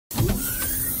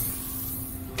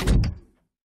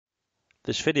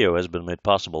This video has been made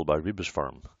possible by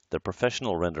Rebusform, the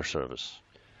professional render service.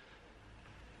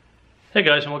 Hey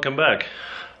guys, and welcome back.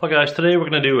 Well guys, today we're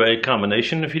going to do a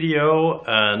combination video,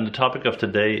 and the topic of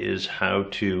today is how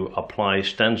to apply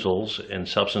stencils in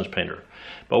Substance Painter.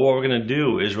 But what we're going to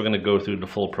do is we're going to go through the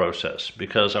full process,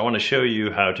 because I want to show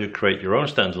you how to create your own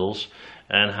stencils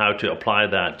and how to apply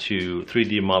that to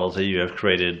 3D models that you have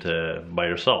created by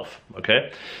yourself. Okay,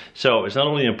 so it's not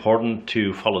only important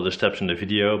to follow the steps in the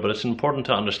video, but it's important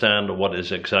to understand what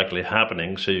is exactly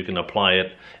happening so you can apply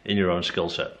it in your own skill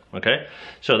set. Okay,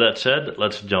 so that said,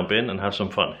 let's jump in and have some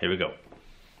fun. Here we go.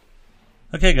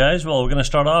 Okay guys, well we're going to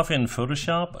start off in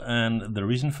Photoshop, and the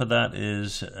reason for that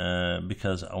is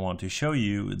because I want to show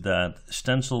you that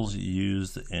stencils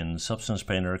used in Substance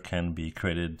Painter can be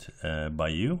created by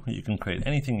you. You can create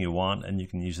anything you want and you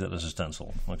can use that as a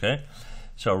stencil. Okay,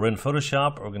 so we're in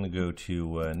Photoshop, we're going to go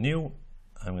to New.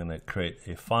 I'm going to create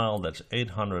a file that's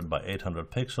 800 by 800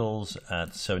 pixels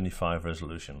at 75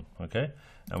 resolution. Okay,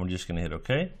 and we're just going to hit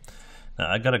OK. Now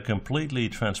I got a completely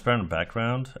transparent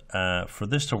background. For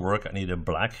this to work, I need a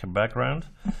black background.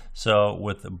 So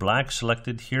with black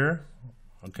selected here,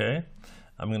 okay,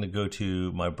 I'm going to go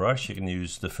to my brush. You can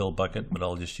use the fill bucket, but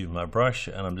I'll just use my brush,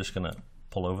 and I'm just going to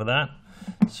pull over that.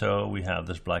 So we have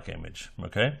this black image.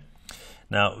 Okay.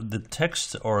 Now the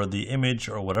text or the image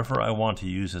or whatever I want to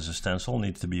use as a stencil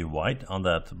needs to be white on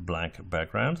that black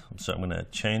background. So I'm going to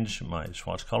change my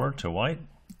swatch color to white.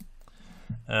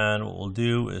 And what we'll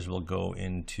do is we'll go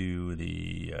into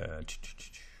the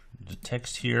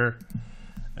text here,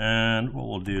 and what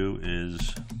we'll do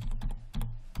is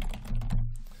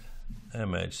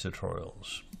image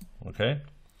tutorials. Okay,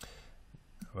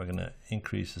 we're going to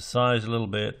increase the size a little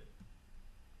bit.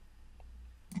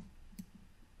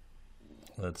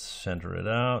 Let's center it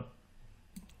out,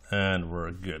 and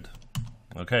we're good.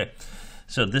 Okay,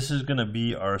 so this is going to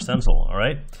be our stencil. All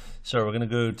right, so we're going to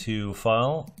go to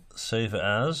File, Save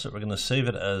As. We're going to save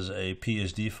it as a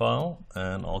PSD file,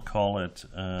 and I'll call it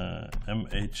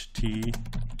MHT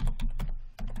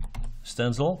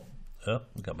stencil. Oh,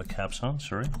 I got my caps on,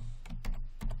 sorry.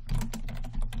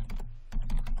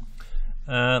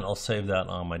 And I'll save that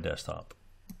on my desktop.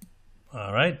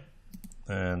 All right,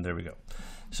 and there we go.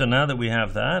 So now that we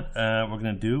have that, what we're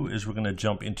going to do is we're going to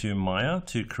jump into Maya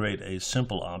to create a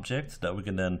simple object that we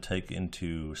can then take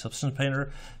into Substance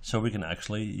Painter so we can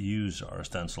actually use our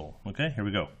stencil. Okay, here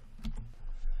we go.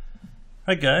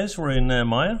 Alright guys, we're in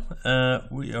Maya.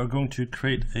 We are going to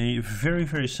create a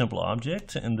very simple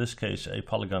object, in this case a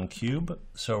polygon cube.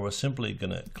 So we're simply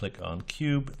going to click on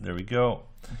cube, there we go.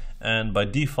 And by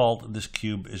default this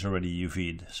cube is already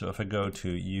UV'd. So if I go to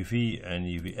UV and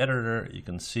UV editor, you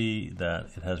can see that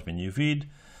it has been UV'd.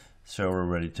 So we're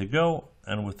ready to go.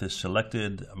 And with this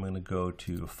selected, I'm going to go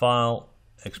to File,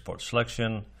 Export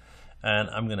Selection, and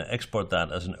I'm going to export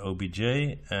that as an OBJ.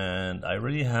 And I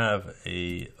already have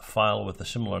a file with a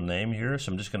similar name here,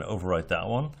 so I'm just going to overwrite that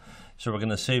one. So we're going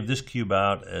to save this cube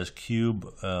out as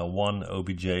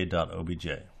cube1obj.obj.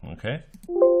 Okay,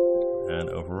 and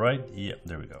overwrite. Yep,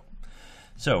 there we go.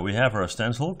 So we have our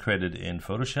stencil created in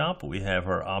Photoshop. We have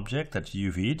our object that's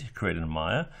UV'd, created in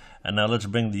Maya. And now let's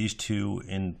bring these two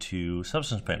into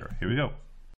Substance Painter. Here we go.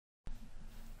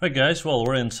 Right guys, well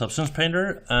we're in Substance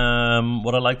Painter.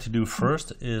 What I like to do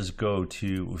first is go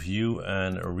to View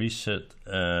and Reset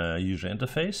User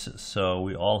Interface, so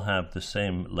we all have the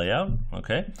same layout.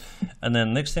 Okay, and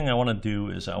then next thing I want to do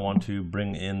is I want to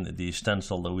bring in the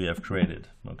stencil that we have created.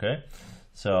 Okay,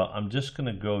 so I'm just going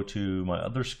to go to my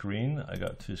other screen. I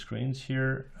got two screens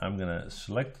here. I'm going to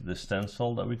select the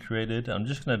stencil that we created. I'm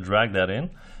just going to drag that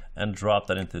in and drop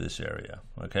that into this area.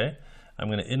 Okay, I'm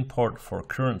going to import for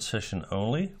current session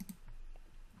only,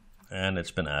 and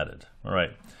it's been added. All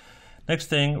right, next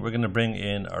thing we're going to bring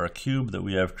in our cube that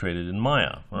we have created in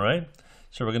Maya. All right,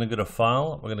 so we're going to go to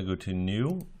File, we're going to go to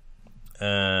New,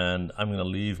 and I'm going to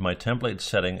leave my template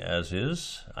setting as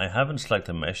is. I haven't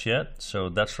selected mesh yet, so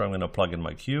that's where I'm going to plug in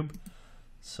my cube.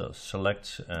 So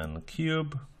select and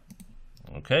cube.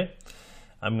 Okay,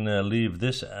 I'm going to leave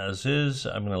this as is.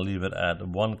 I'm going to leave it at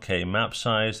 1K map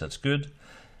size. That's good.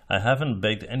 I haven't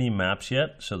baked any maps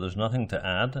yet, so there's nothing to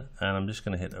add, and I'm just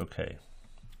going to hit OK.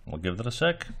 We'll give that a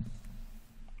sec.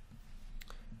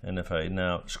 And if I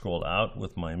now scroll out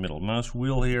with my middle mouse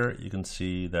wheel here, you can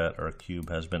see that our cube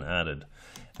has been added.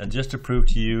 And just to prove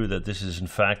to you that this is in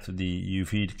fact the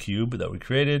UV'd cube that we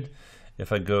created,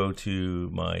 if I go to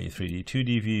my 3D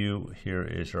 2D view, here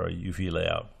is our UV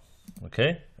layout.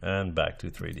 Okay, and back to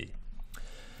 3D.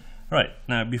 Right,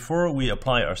 now before we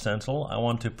apply our stencil, I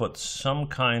want to put some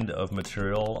kind of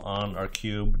material on our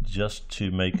cube just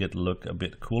to make it look a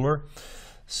bit cooler.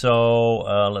 So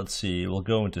let's see, we'll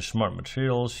go into smart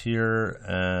materials here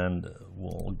and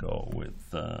we'll go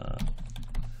with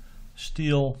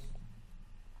steel.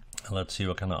 Let's see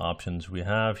what kind of options we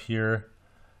have here.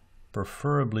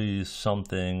 Preferably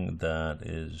something that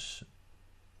is,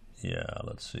 yeah,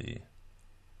 let's see.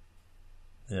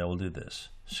 Yeah, we'll do this,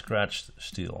 scratched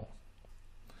steel.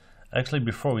 Actually,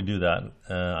 before we do that,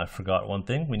 I forgot one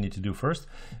thing we need to do first.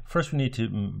 First, we need to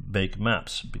bake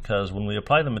maps, because when we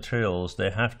apply the materials, they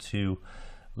have to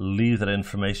leave that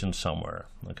information somewhere,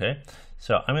 okay?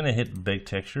 So I'm gonna hit Bake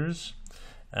Textures,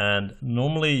 and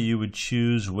normally you would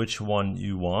choose which one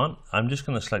you want. I'm just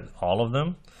gonna select all of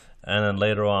them, and then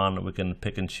later on we can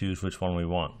pick and choose which one we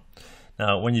want.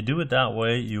 Now, when you do it that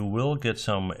way, you will get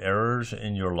some errors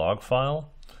in your log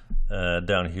file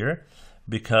down here,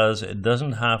 because it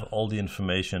doesn't have all the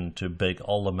information to bake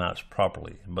all the maps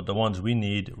properly, but the ones we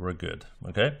need were good,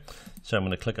 okay? So I'm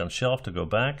going to click on shelf to go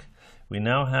back. We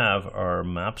now have our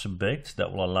maps baked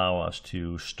that will allow us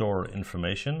to store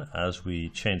information as we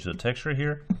change the texture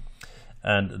here.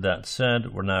 And that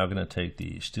said, we're now going to take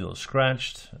the steel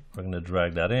scratched, we're going to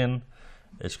drag that in,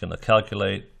 it's going to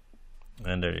calculate,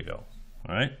 and there you go,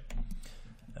 all right?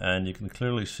 And you can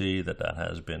clearly see that that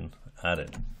has been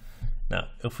added. Now,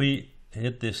 if we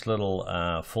hit this little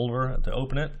folder to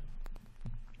open it,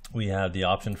 we have the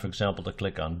option, for example, to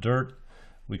click on dirt.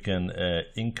 We can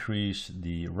increase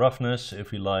the roughness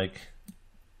if we like,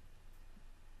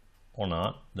 or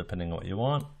not, depending on what you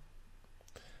want.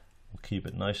 We'll keep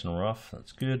it nice and rough,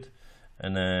 that's good.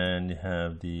 And then you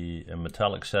have the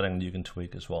metallic setting that you can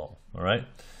tweak as well, all right?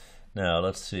 Now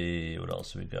let's see, what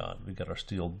else we got? We got our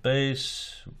steel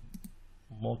base.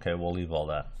 Okay, we'll leave all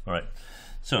that, all right.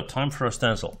 So time for a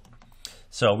stencil.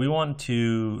 So we want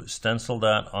to stencil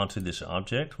that onto this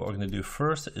object. What we're going to do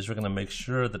first is we're going to make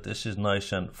sure that this is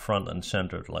nice and front and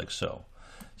centered, like so.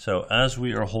 So as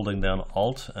we are holding down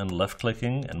Alt and left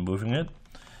clicking and moving it,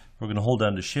 we're going to hold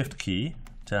down the Shift key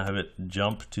to have it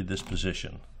jump to this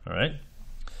position, all right?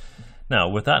 Now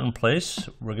with that in place,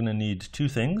 we're going to need two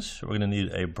things. We're going to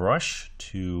need a brush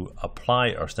to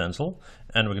apply our stencil,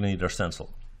 and we're going to need our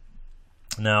stencil.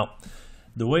 Now,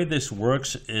 the way this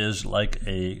works is like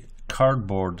a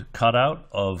cardboard cutout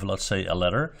of, let's say, a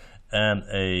letter and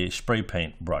a spray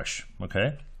paint brush,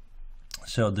 okay?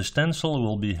 So the stencil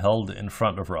will be held in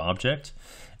front of our object,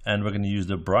 and we're going to use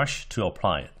the brush to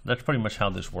apply it. That's pretty much how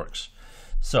this works.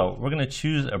 So we're going to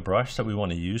choose a brush that we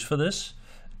want to use for this,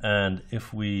 and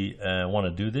if we want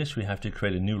to do this, we have to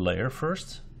create a new layer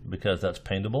first, because that's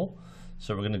paintable.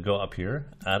 So we're going to go up here,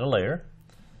 add a layer,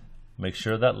 make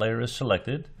sure that layer is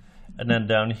selected, and then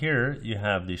down here you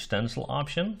have the stencil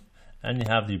option and you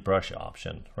have the brush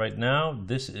option. Right now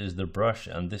this is the brush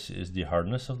and this is the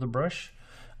hardness of the brush.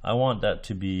 I want that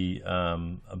to be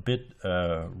a bit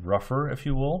rougher, if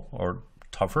you will, or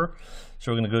tougher.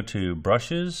 So we're going to go to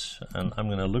brushes, and I'm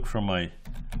going to look for my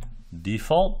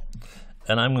default,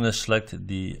 and I'm going to select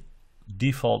the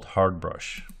default hard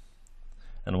brush.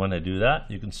 And when I do that,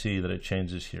 you can see that it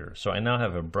changes here. So I now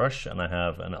have a brush and I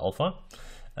have an alpha.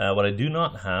 What I do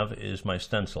not have is my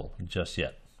stencil just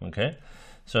yet, okay?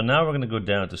 So now we're going to go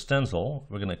down to stencil,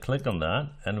 we're going to click on that,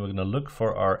 and we're going to look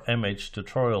for our MH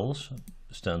tutorials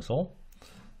stencil.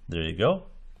 There you go.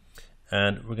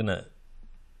 And we're going to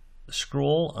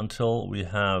scroll until we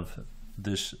have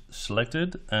this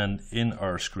selected and in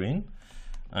our screen.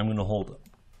 I'm going to hold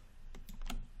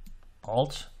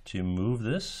Alt to move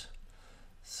this,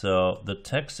 so the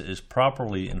text is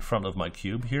properly in front of my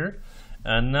cube here.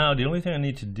 And now the only thing I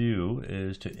need to do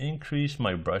is to increase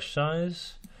my brush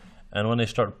size, and when I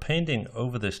start painting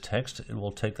over this text, it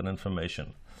will take that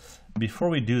information. Before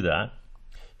we do that,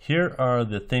 here are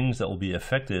the things that will be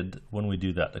affected when we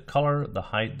do that: the color, the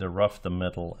height, the rough, the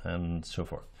metal, and so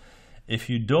forth. If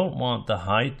you don't want the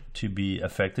height to be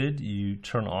affected, you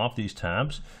turn off these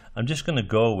tabs. I'm just going to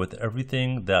go with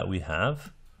everything that we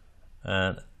have,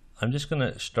 and I'm just going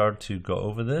to start to go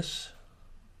over this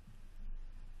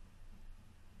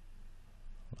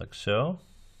like so.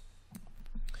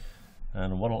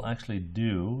 And what I'll actually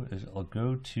do is I'll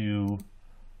go to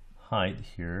height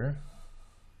here,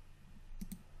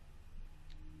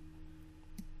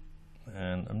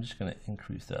 and I'm just going to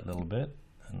increase that a little bit,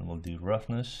 and we'll do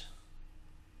roughness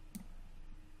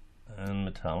and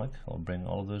metallic. I'll bring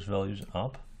all of those values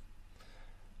up.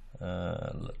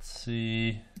 Let's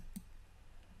see,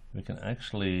 we can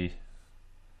actually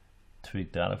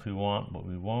tweak that if we want, but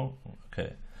we won't.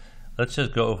 Okay, let's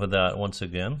just go over that once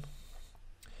again.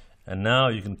 And now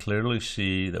you can clearly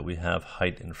see that we have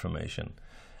height information.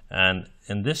 And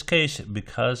in this case,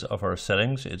 because of our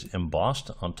settings, it's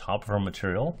embossed on top of our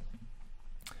material.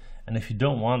 And if you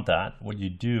don't want that, what you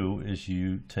do is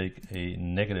you take a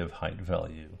negative height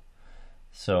value.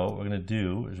 So what we're going to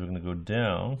do is we're going to go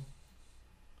down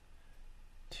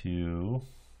to,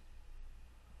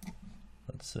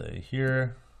 let's say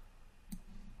here,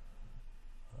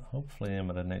 hopefully I'm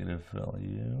at a negative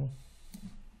value.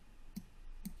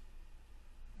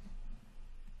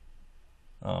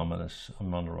 Oh,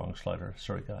 I'm on the wrong slider.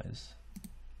 Sorry guys.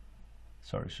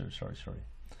 Sorry.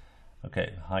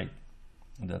 Okay, height.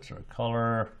 That's our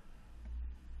color.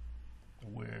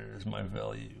 Where's my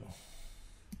value?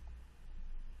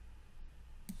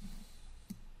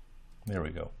 There we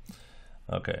go.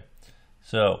 Okay,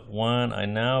 so when I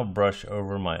now brush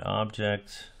over my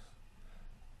object,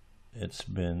 it's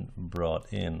been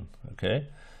brought in. Okay,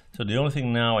 so the only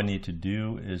thing now I need to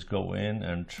do is go in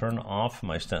and turn off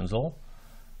my stencil,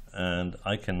 and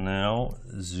I can now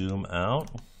zoom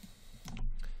out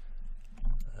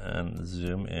and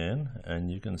zoom in,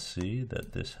 and you can see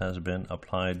that this has been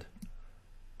applied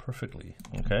perfectly.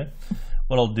 Okay,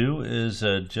 what I'll do is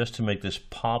just to make this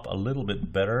pop a little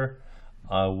bit better,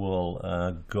 I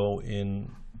will go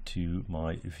into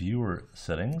my viewer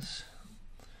settings,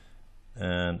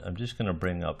 and I'm just going to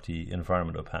bring up the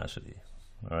environment opacity.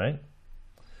 All right,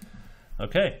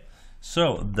 okay,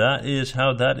 so that is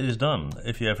how that is done.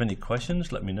 If you have any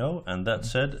questions, let me know. And that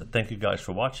said, thank you guys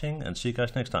for watching, and see you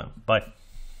guys next time. Bye.